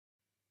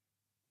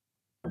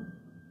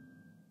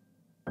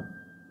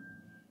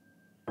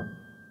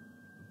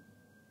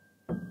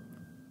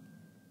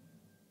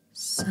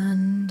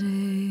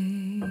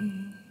Sunday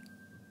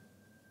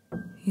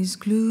is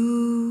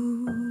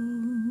gloomy,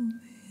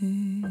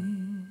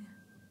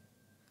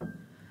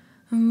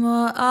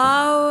 my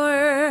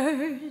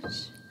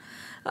hours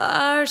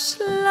are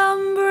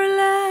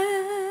slumberless.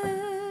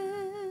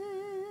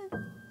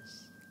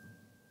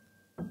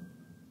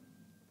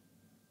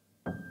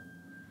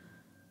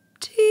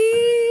 Tears,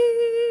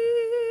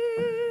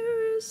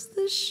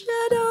 the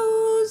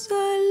shadows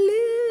I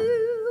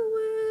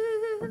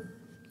live with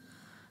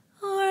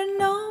are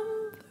numberless.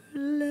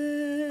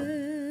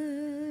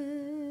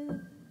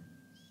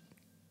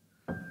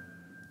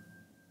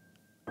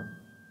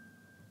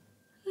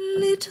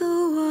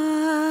 Little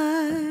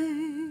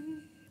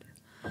white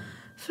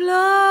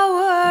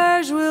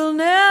flowers will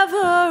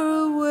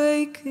never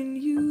awaken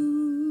you.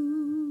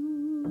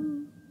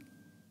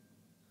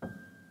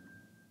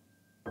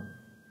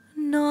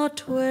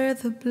 Not where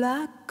the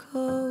black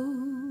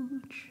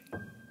coach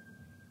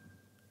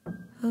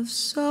of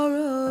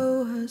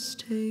sorrow has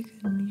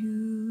taken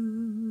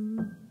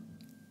you.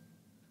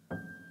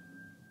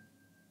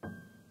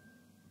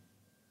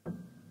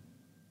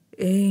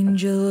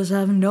 Angels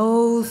have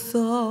no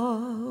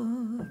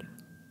thought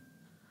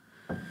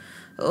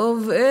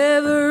of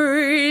ever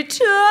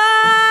returning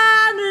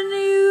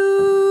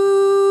you.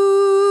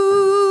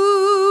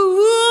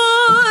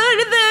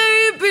 Would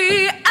they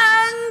be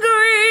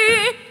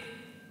angry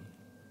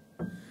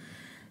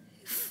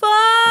if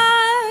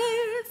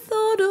I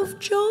thought of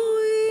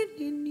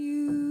joining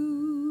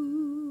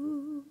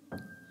you?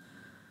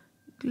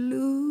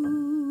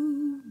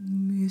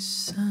 Gloomy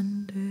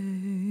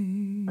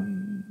Sunday.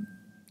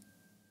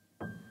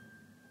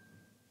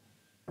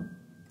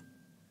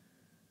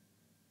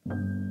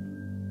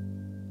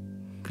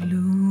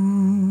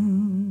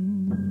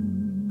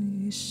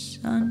 Gloomy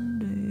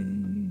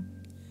Sunday,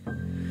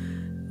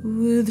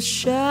 with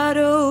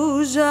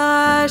shadows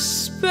I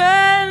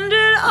spend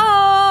it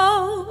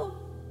all.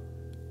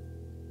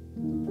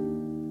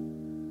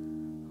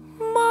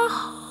 My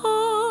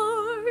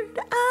heart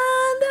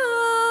and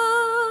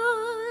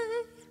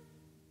I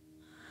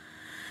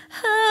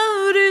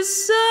have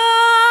decided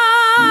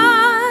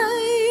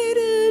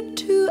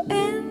to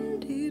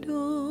end it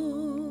all.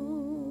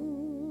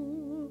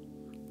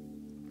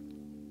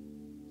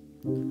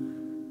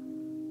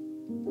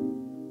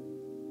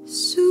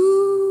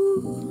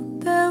 Soon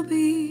there'll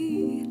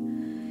be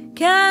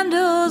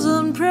candles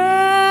and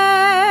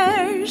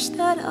prayers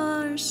that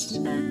are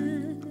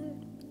said.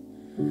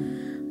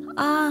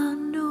 I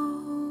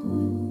know.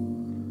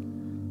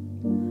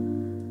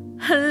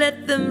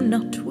 Let them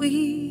not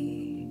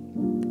weep.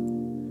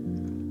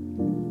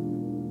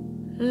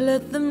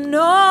 Let them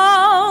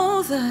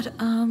know that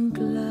I'm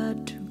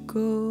glad to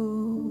go.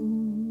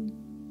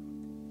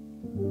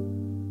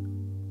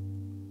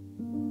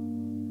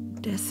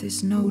 Death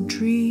is no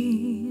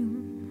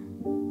dream,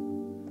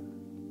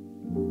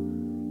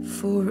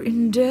 for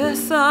in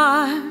death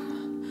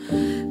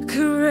I'm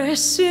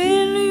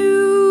caressing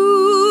you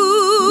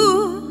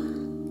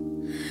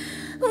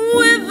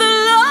with the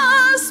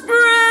last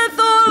breath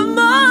of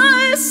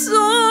my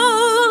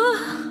soul.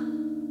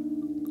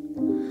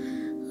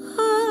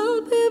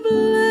 I'll be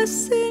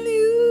blessing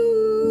you.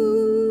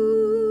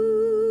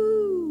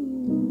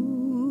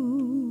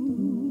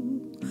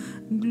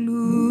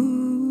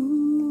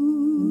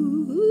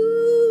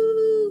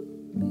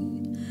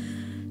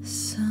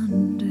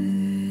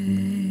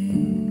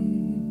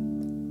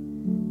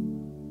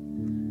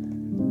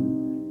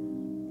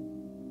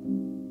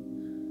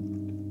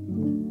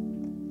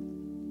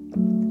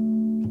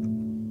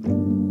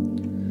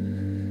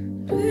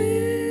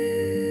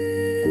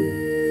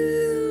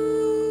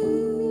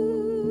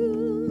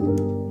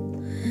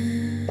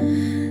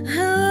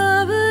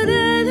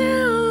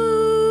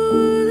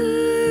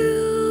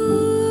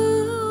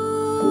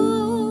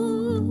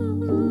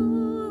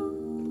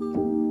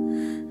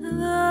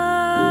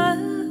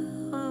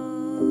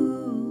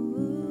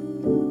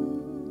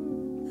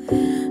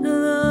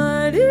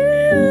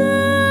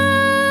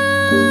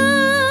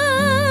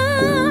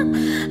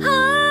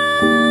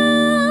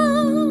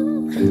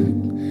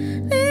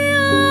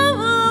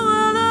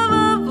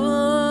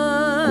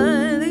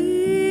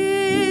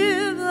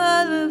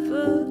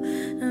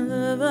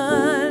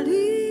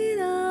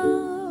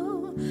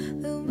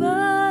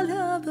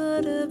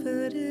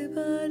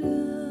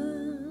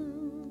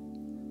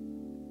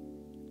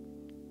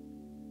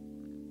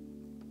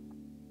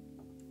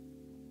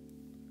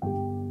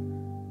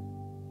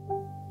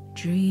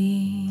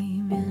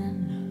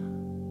 Dreaming,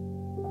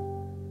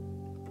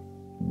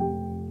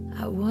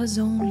 I was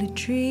only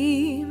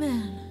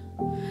dreaming.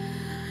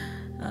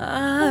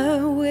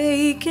 I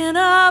wake and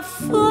I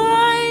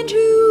find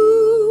you.